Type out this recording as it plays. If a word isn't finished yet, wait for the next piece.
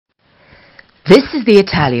This is the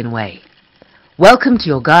Italian way. Welcome to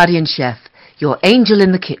your guardian chef, your angel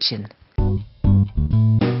in the kitchen.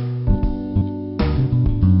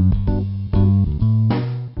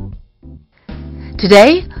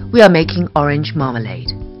 Today we are making orange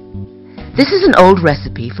marmalade. This is an old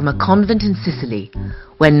recipe from a convent in Sicily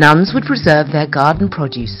where nuns would preserve their garden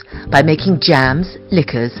produce by making jams,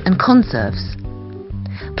 liquors and conserves.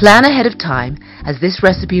 Plan ahead of time as this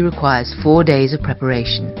recipe requires 4 days of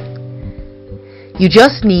preparation. You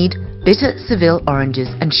just need bitter Seville oranges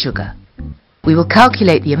and sugar. We will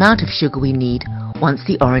calculate the amount of sugar we need once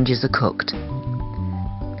the oranges are cooked.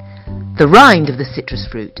 The rind of the citrus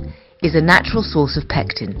fruit is a natural source of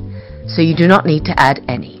pectin, so you do not need to add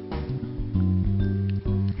any.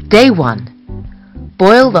 Day 1.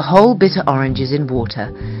 Boil the whole bitter oranges in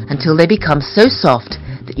water until they become so soft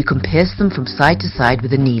that you can pierce them from side to side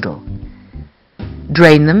with a needle.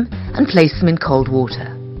 Drain them and place them in cold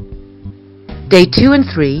water. Day 2 and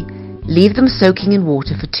 3, leave them soaking in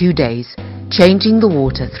water for 2 days, changing the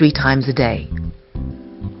water 3 times a day.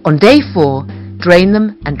 On day 4, drain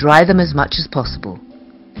them and dry them as much as possible.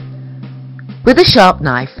 With a sharp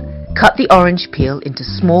knife, cut the orange peel into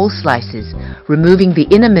small slices, removing the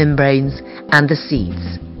inner membranes and the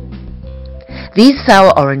seeds. These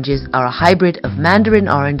sour oranges are a hybrid of mandarin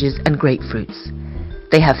oranges and grapefruits.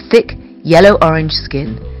 They have thick, yellow-orange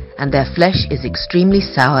skin, and their flesh is extremely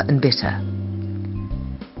sour and bitter.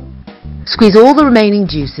 Squeeze all the remaining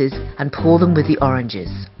juices and pour them with the oranges.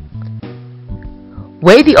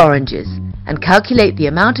 Weigh the oranges and calculate the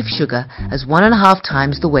amount of sugar as 1.5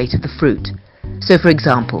 times the weight of the fruit. So for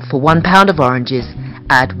example, for 1 pound of oranges,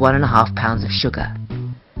 add 1.5 pounds of sugar.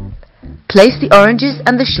 Place the oranges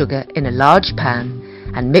and the sugar in a large pan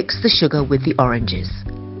and mix the sugar with the oranges.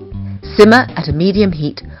 Simmer at a medium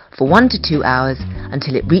heat for 1 to 2 hours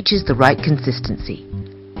until it reaches the right consistency.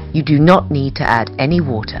 You do not need to add any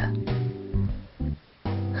water.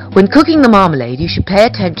 When cooking the marmalade, you should pay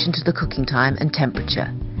attention to the cooking time and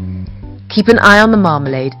temperature. Keep an eye on the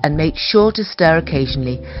marmalade and make sure to stir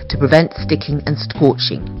occasionally to prevent sticking and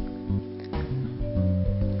scorching.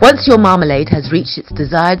 Once your marmalade has reached its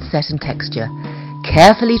desired set and texture,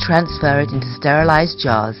 carefully transfer it into sterilized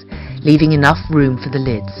jars, leaving enough room for the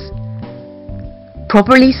lids.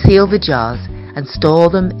 Properly seal the jars and store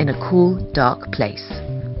them in a cool, dark place.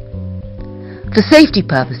 For safety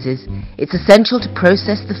purposes, it's essential to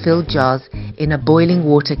process the filled jars in a boiling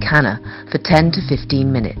water canner for 10 to 15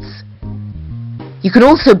 minutes. You can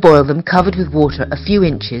also boil them covered with water a few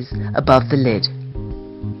inches above the lid.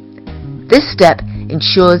 This step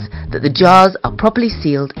ensures that the jars are properly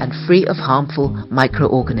sealed and free of harmful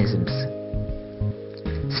microorganisms.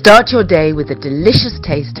 Start your day with a delicious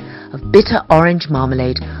taste of bitter orange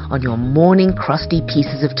marmalade on your morning crusty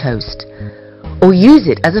pieces of toast, or use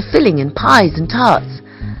it as a filling in pies and tarts,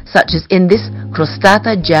 such as in this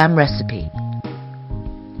crostata jam recipe.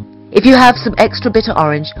 If you have some extra bitter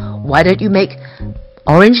orange, why don't you make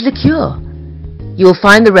orange liqueur? You will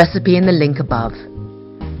find the recipe in the link above.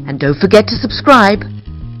 And don't forget to subscribe.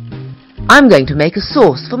 I'm going to make a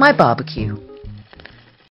sauce for my barbecue.